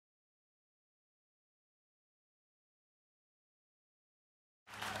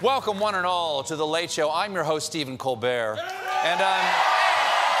Welcome, one and all, to The Late Show. I'm your host, Stephen Colbert. And you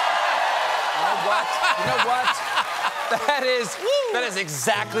know what? That is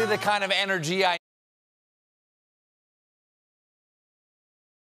exactly the kind of energy I...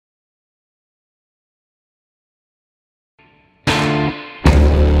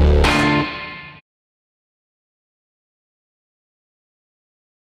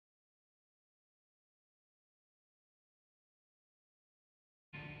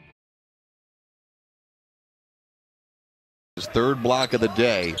 His third block of the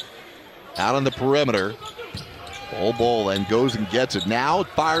day, out on the perimeter. Bol then goes and gets it. Now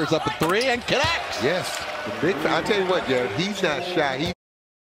fires up a three and connects. Yes, the big. I tell you what, Jared, he's not shy.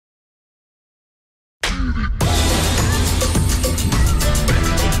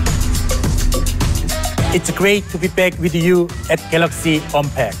 It's great to be back with you at Galaxy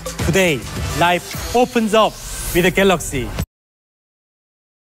Unpacked. Today, life opens up with the Galaxy.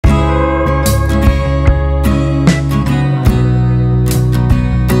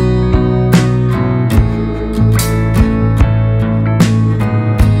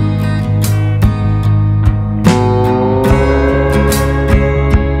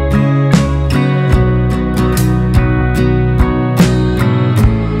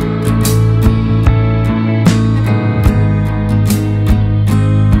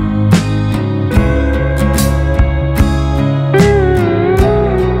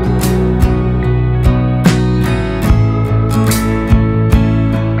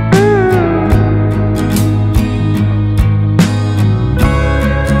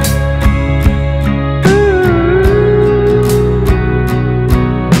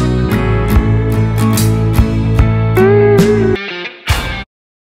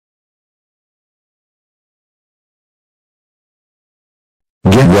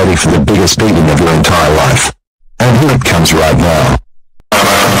 Get ready for the biggest beating of your entire life. And here it comes right now.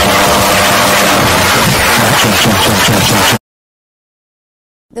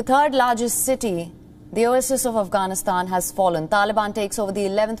 The third largest city, the oasis of Afghanistan, has fallen. Taliban takes over the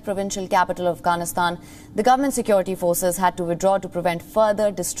 11th provincial capital of Afghanistan. The government security forces had to withdraw to prevent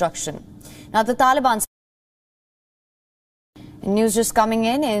further destruction. Now, the Taliban... News just coming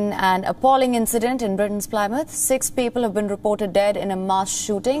in an appalling incident in Britain's Plymouth. 6 people have been reported dead in a mass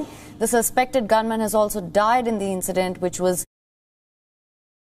shooting. The suspected gunman has also died in the incident, which was...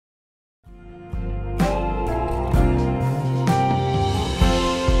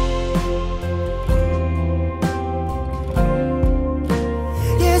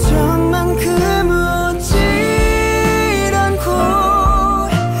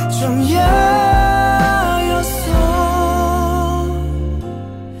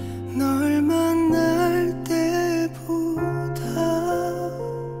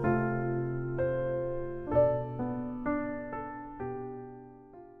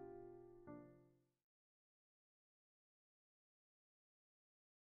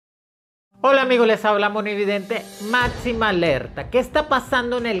 Hola amigos, les habla Monividente. Máxima alerta. ¿Qué está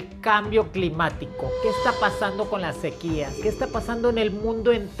pasando en el cambio climático? ¿Qué está pasando con las sequías? ¿Qué está pasando en el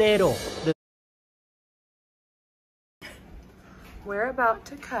mundo entero? We're about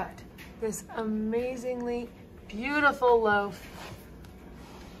to cut this amazingly beautiful loaf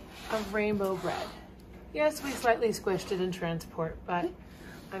of rainbow bread. Yes, we slightly squished it in transport, but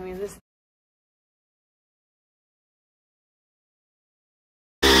I mean this...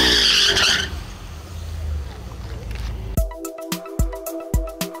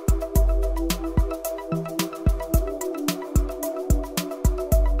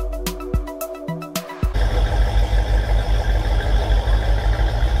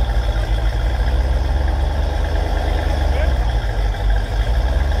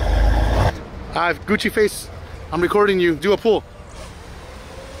 Hi, Gucci face. I'm recording you. Do a pull.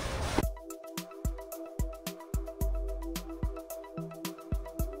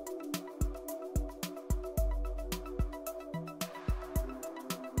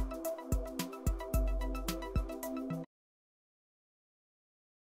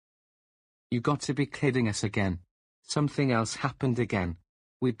 You got to be kidding us again. Something else happened again.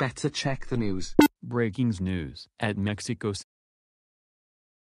 We better check the news. Breaking news at Mexico City.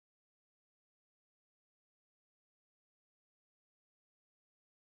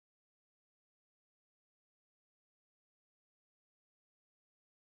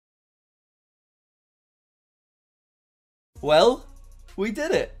 Well, we did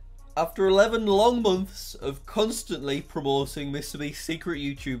it! After 11 long months of constantly promoting Mr. Beast's secret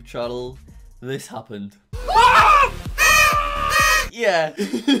YouTube channel, this happened. Yeah,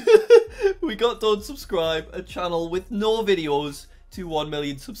 we got Don't Subscribe, a channel with no videos, to 1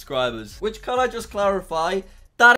 million subscribers. Which, can I just clarify,